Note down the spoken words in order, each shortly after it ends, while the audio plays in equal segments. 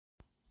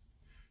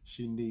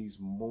She needs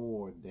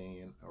more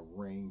than a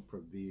ring,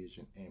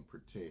 provision, and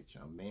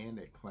protection. A man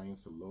that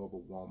claims to love a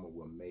woman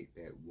will make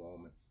that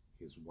woman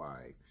his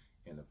wife.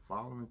 And the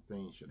following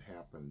things should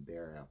happen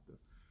thereafter.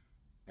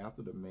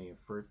 After the man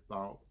first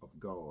thought of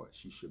God,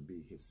 she should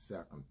be his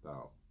second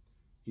thought.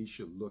 He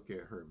should look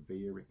at her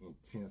very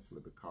intensely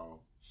because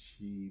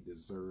she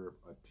deserves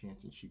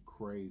attention. She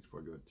craves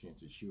for your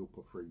attention. She'll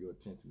prefer your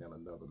attention than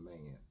another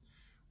man.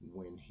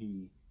 When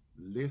he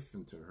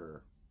listens to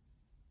her,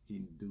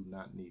 he do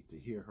not need to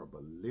hear her,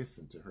 but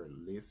listen to her.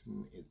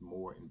 Listening is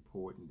more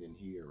important than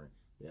hearing.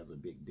 There's a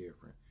big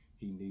difference.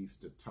 He needs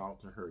to talk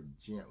to her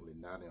gently,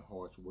 not in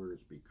harsh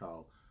words,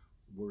 because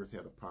words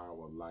have the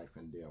power of life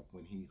and death.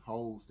 When he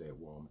holds that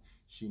woman,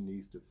 she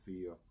needs to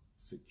feel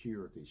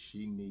security.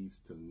 She needs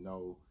to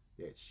know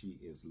that she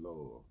is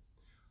loved.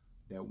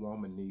 That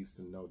woman needs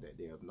to know that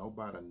there's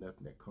nobody or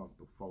nothing that comes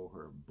before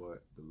her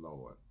but the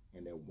Lord.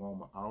 And that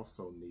woman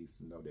also needs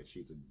to know that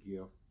she's a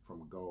gift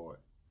from God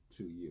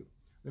to you.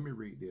 Let me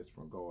read this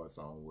from God's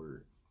own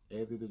word.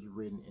 As it is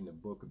written in the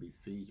book of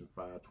Ephesians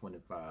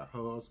 5:25,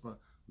 husband,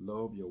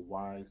 love your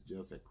wives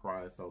just as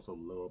Christ also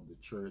loved the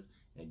church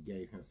and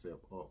gave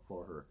himself up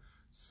for her.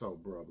 So,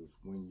 brothers,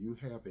 when you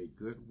have a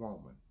good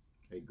woman,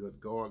 a good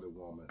godly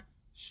woman,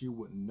 she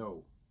would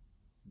know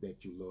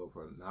that you love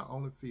her. Not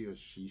only feel,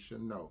 she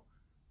should know.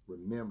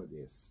 Remember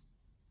this.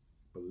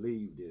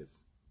 Believe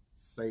this.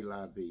 Say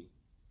la vie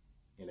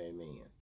and amen.